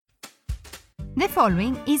The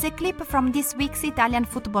following is a clip from this week's Italian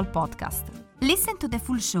football podcast. Listen to the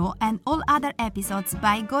full show and all other episodes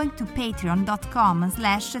by going to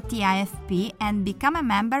patreon.com/TIFP and become a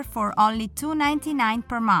member for only $2.99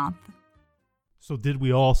 per month. So did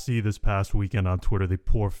we all see this past weekend on Twitter the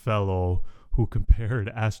poor fellow who compared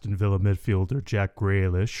Aston Villa midfielder Jack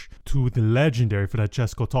Grealish to the legendary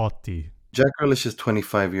Francesco Totti? Jack Grealish is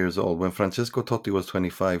 25 years old. When Francesco Totti was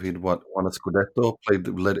 25, he'd won a Scudetto,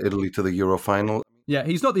 led Italy to the Euro final. Yeah,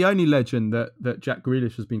 he's not the only legend that Jack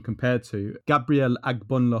Grealish has been compared to. Gabriel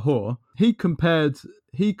Agbonlahor, he compared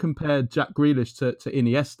Jack Grealish to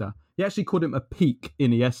Iniesta. He actually called him a peak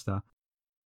Iniesta.